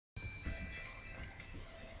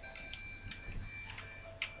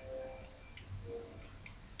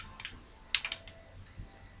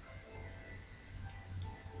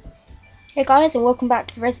Hey guys, and welcome back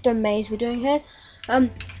to the Redstone maze we're doing here. In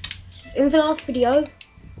the last video,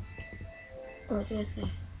 what was I gonna say?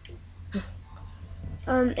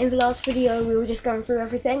 In the last video we were just going through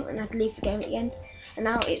everything and I had to leave the game at the end. And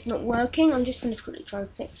now it's not working. I'm just gonna quickly try and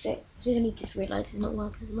fix it. I only just realised it's not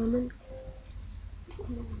working at the moment.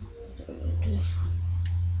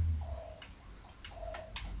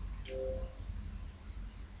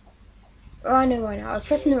 Oh, I know right now. I was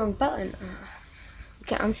pressing the wrong button.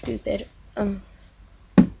 Okay, I'm stupid.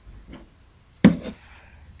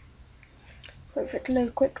 Wait for it to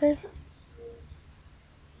load quickly.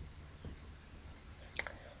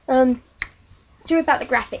 Sorry about the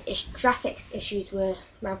graphics issues were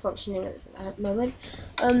malfunctioning at the moment.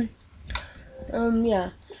 Yeah,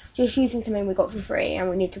 just using something we got for free, and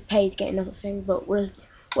we need to pay to get another thing, but we're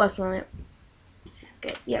working on it. It's just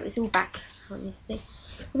good. Yeah, it's all back how it needs to be.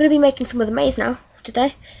 We're gonna be making some of the maze now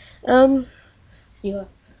today. So yeah,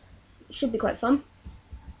 it should be quite fun.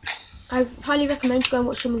 I highly recommend you go and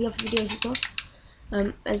watch some of the other videos as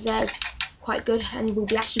well, as they're quite good, and we'll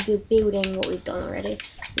be actually building what we've done already.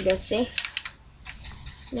 You'll be able to see.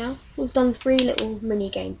 Now we've done 3 little mini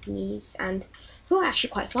game thingies, and they're all actually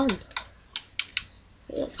quite fun.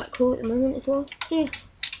 It's quite cool at the moment as well. So yeah,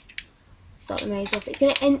 start the maze off. It's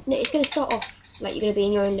gonna start off like you're gonna be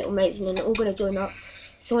in your own little maze, and then they're all gonna join up.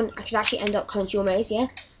 Someone could actually end up coming to your maze, yeah,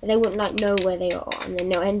 and they wouldn't like know where they are, and then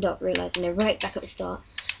they'll end up realizing they're right back at the start,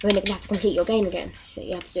 and then they're gonna have to complete your game again. But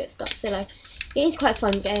you have to do it at the start. So like, it is quite a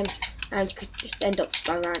fun game, and you could just end up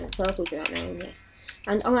going around in circles without knowing it.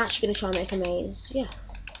 And I'm actually gonna try and make a maze. Yeah.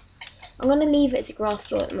 I'm going to leave it as a grass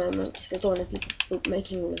floor at the moment, just because I don't want to be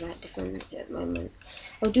making all of that different at the moment.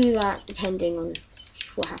 I'll do that depending on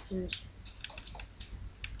what happens.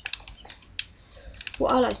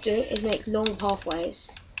 What I like to do is make long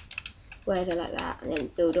pathways where they're like that, and then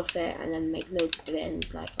build off it, and then make loads of dead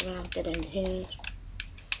ends. Like, I'm going to have a dead end here,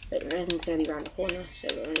 but the dead end's going to be around the corner, so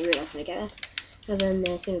I don't really realise when I get there. And then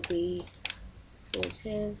there's going to be boards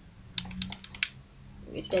here,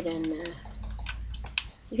 a dead end there.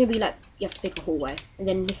 It's going to be like, you have to pick a hallway, and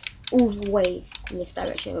then this, all the ways in this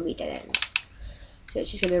direction will be dead ends. So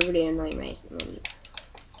it's just going to be a really annoying maze at the moment.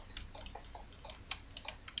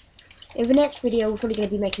 In the next video, we're probably going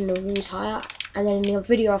to be making the walls higher, and then in the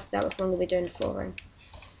video after that, we're probably going to be doing the flooring.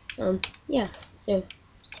 Yeah, so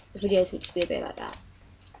the videos will just be a bit like that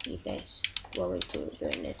these days, while we're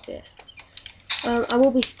doing this bit. I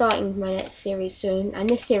will be starting my next series soon, and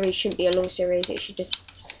this series shouldn't be a long series, it should just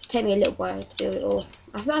take me a little while to build it all.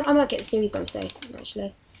 I might get the series done today,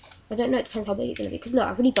 actually. I don't know, it depends how big it's going to be, because look,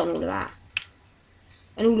 I've already done all of that.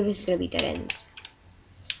 And all of this is going to be dead ends.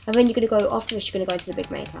 And then you're going to go, after this, you're going to go into the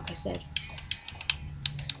big maze, like I said.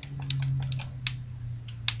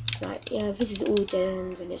 Right, yeah, this is all dead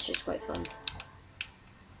ends, and it's just quite fun.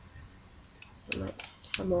 I might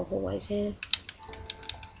just have more hallways here.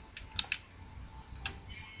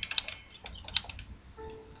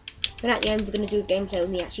 And at the end, we're going to do a gameplay with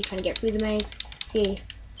me actually trying to get through the maze. See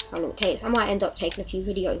how long it takes. I might end up taking a few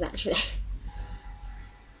videos, actually.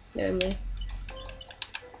 Knowing me.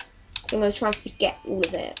 So I'm going to try and forget all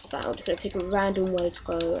of it. So I'm just going to pick a random way to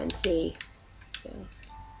go and see. Yeah.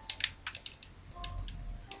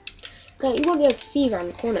 So you won't be able to see around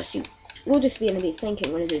the corner, so you'll just be going to be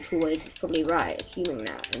thinking one of these hallways is probably right, assuming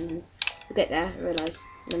that. And you'll get there and realise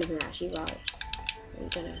none of them are actually right. You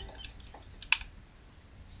don't know.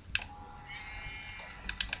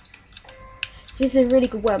 So this is a really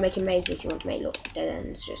good way of making mazes if you want to make lots of dead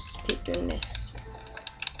ends. Just keep doing this.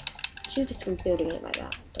 Should have just been building it like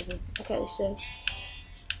that. Okay, so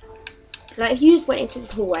like if you just went into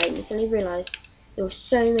this hallway and you suddenly realised there were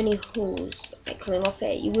so many halls like coming off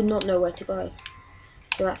it, you would not know where to go.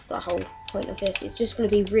 So that's the whole point of this. It's just going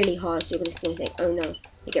to be really hard, so you're just going to think, oh no,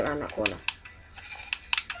 you get around that corner.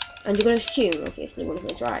 And you're going to assume, obviously, one of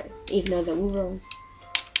them is right, even though they're all wrong.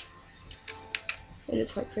 It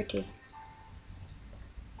looks quite pretty.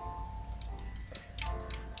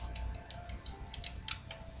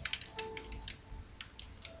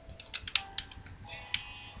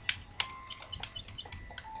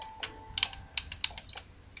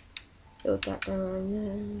 Build that around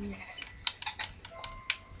there.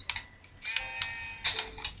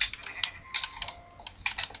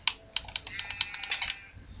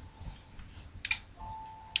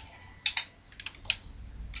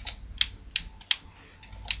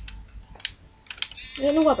 I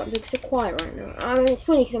don't know why, but I'm being so quiet right now. I mean, it's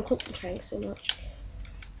funny because I'm concentrating so much.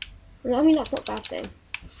 I mean, that's not a bad thing.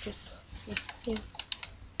 Just, yeah.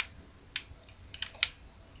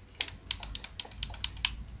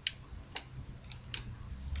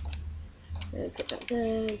 Put that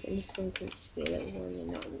there, and this one can just be a little one,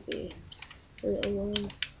 and that will be a little one.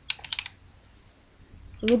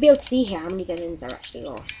 And you'll be able to see here how many dead ends there actually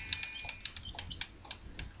are.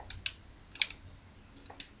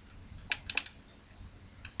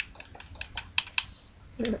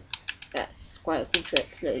 That's quite a cool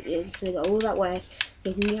trick. So you're just gonna go all that way.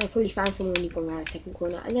 You can probably find someone when you've gone around the second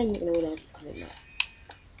corner, and then you're gonna realise it's coming back.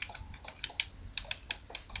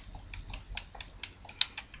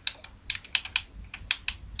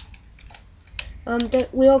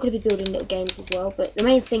 We are going to be building little games as well, but the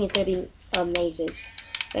main thing is going to be mazes.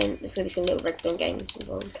 Then there's going to be some little redstone games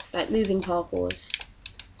involved, like moving parkours,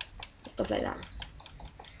 stuff like that.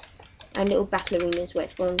 And little battle arenas where it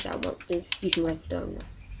spawns out monsters using redstone.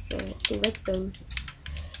 So let's do redstone.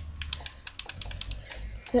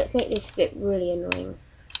 Let's make this bit really annoying.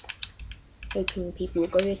 Hoping people will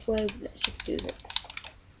go this way, but let's just do it.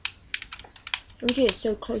 Oh gee, it's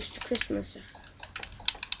so close to Christmas.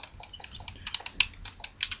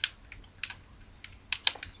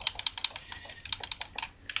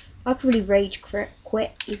 I'll probably rage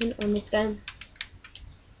quit even on this game.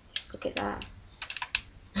 Look at that.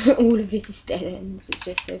 All of it is dead ends. It's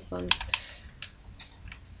just so fun.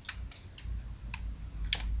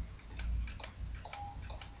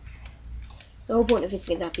 The whole point of this is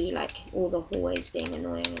going to be like all the hallways being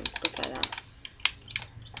annoying and stuff like that.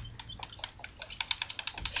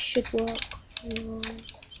 Should work.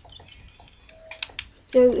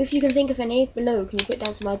 So if you can think of any below, can you put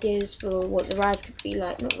down some ideas for what the rides could be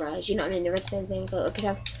like? Not rides, you know what I mean, the redstone thing. But I could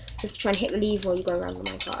have to try and hit the lever while you're going around the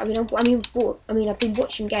minecart. I've been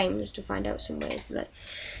watching games to find out some ways. But like,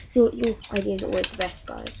 so your ideas are always the best,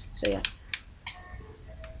 guys. So yeah.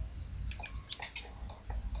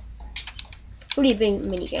 Probably a big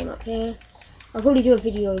mini game up here. I'll probably do a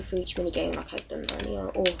video for each mini game like I've done earlier,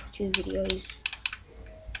 or 2 videos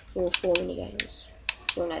for 4 mini games,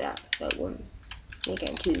 something like that. So 1 mini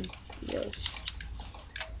game, 2 videos.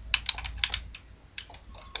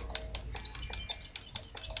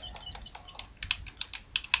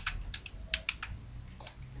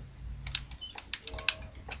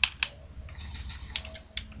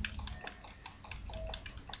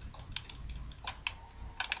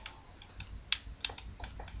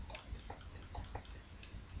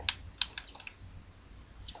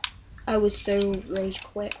 I was so rage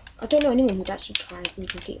quit. I don't know anyone who'd actually try and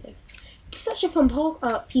complete this. It's such a fun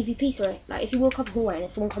PvP, sorry. Like, if you walk up a hallway and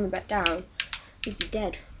there's someone coming back down, you'd be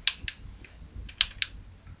dead.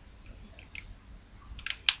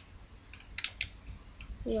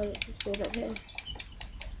 Yeah, let's just build up here.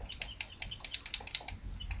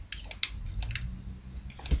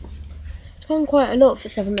 It's gone quite a lot for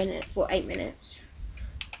 7 minutes, or 8 minutes.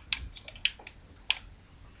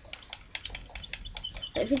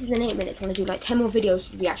 If this is an 8 minutes, I want to do like 10 more videos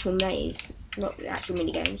for the actual maze, not the actual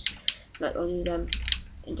mini games. Like I'll do them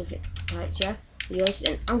in different types, yeah. Videos,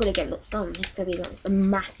 and I'm gonna get lots done. It's gonna be like a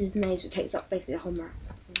massive maze that takes up basically the whole map.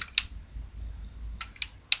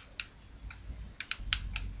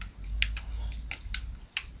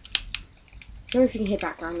 Sorry if you can hear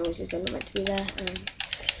background noises, they're not meant to be there.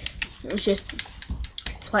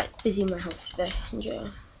 It's quite busy in my house today.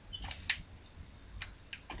 Enjoy.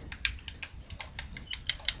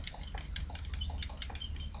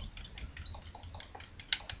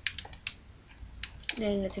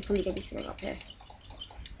 Then there's probably gonna be something up here.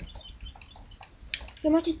 I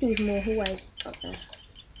might just do even more hallways up there.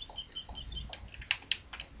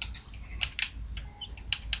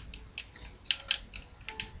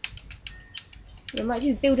 I might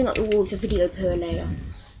do building up the walls a video per layer,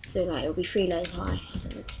 so like it'll be 3 layers high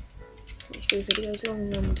and it's 3 videos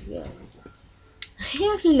long, and yeah.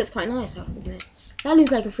 It actually looks quite nice, I have to admit. That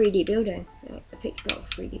looks like a 3D building. Like, the pixel of a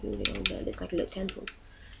 3D building on there. It looks like a little temple.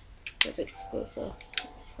 But it's not.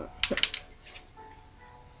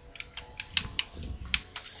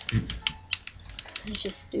 Let's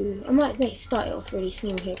just do. I might start it off really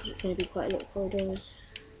small here because it's going to be quite a lot of corridors.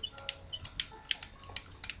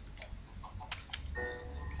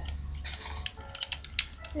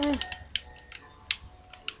 Yeah.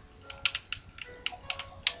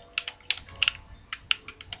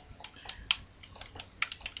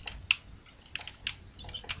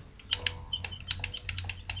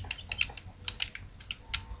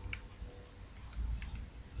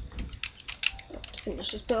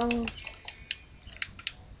 Finish this bit off.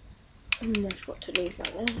 I forgot to leave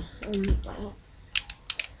that there. Like that.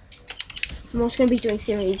 I'm also going to be doing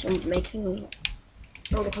series and making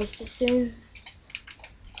roller coasters soon.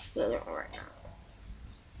 But they're all right now.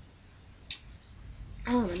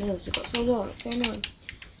 Oh, my nails have got so long. It's so annoying.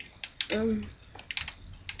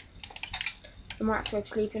 I might have to go to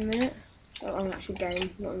sleep in a minute. On an actual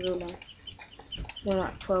game, not in real life. So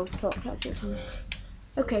like 12 o'clock, that's the time.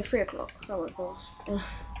 Okay, 3 o'clock. That went fast.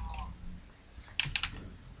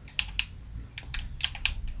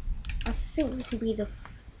 I think this will be the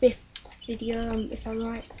 5th video, if I'm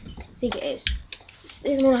right. I think it is.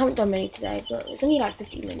 I haven't done many today, but it's only like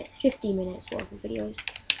 50 minutes worth of videos.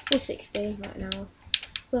 Or 60 right now.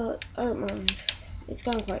 But I don't mind. It's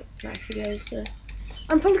going quite nice videos, so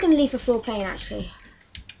I'm probably going to leave the floor playing actually.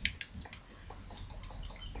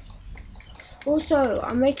 Also,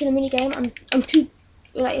 I'm making a mini game. I'm too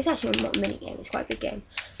like it's actually not a mini game. It's quite a big game,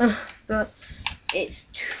 but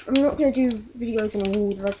I'm not gonna do videos on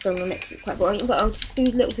all the Redstone on it 'cause it's quite boring. But I'll just do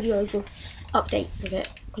little videos of updates of it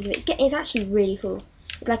because it's actually really cool.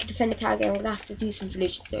 It's like a defender tag game. I'm gonna have to do some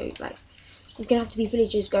villages though. Like there's gonna have to be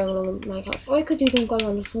villagers going along my house. Or I could do them going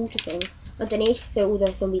on this water thing underneath, so all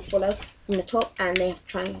the zombies follow from the top, and they have to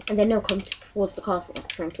try and then they'll come towards the castle and have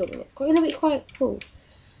to try and kill them. It's gonna be quite cool.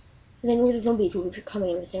 And then all the zombies will be coming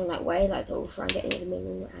in the same like way, like they'll try and get in the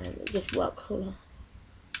middle and just work cooler.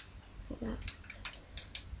 Like that.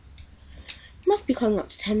 It must be coming up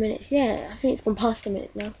to 10 minutes, yeah. I think it's gone past 10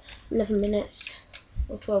 minutes now. 11 minutes.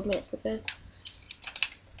 Or 12 minutes probably.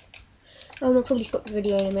 I'll probably stop the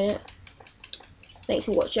video in a minute. Thanks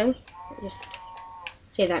for watching. I'll just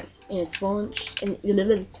say that in advance. In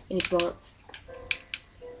advance.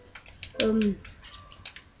 Put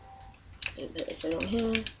this along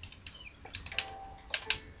here.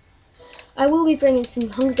 I will be bringing some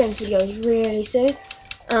Hunger Games videos really soon.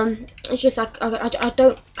 It's just like I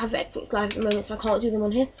don't have Xbox Live at the moment, so I can't do them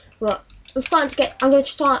on here. But I'm going to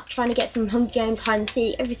start trying to get some Hunger Games, hide and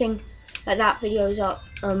seek, everything like that videos up.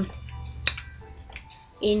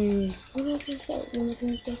 In when was I going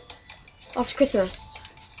to say? After Christmas.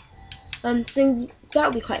 So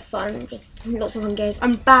that'll be quite fun. Just lots of Hunger Games.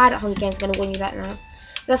 I'm bad at Hunger Games. I'm going to warn you that now.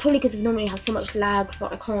 That's probably because I normally have so much lag,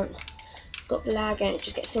 but I can't. It's got lag and it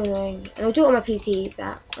just gets so annoying. And I'll do it on my PC.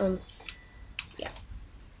 That yeah.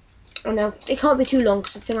 Oh no, it can't be too long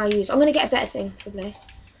because the thing I use. I'm gonna get a better thing probably,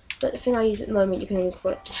 but the thing I use at the moment you can only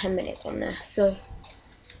record up to 10 minutes on there. So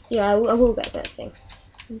yeah, I will get a better thing.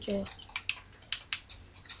 Enjoy.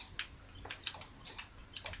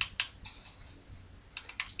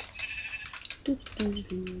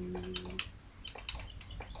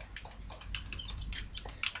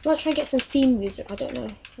 I might try and get some theme music. I don't know.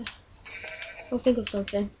 I'll think of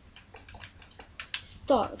something.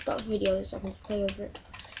 Start the video so I can just play over it.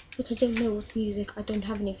 But I don't know what music. I don't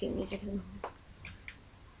have any theme music anymore.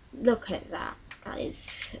 Look at that. That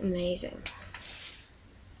is amazing.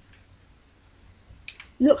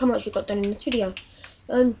 Look how much we got done in this video.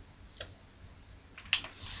 I'll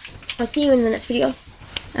see you in the next video.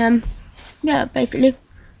 Yeah, basically.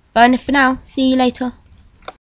 Bye for now. See you later.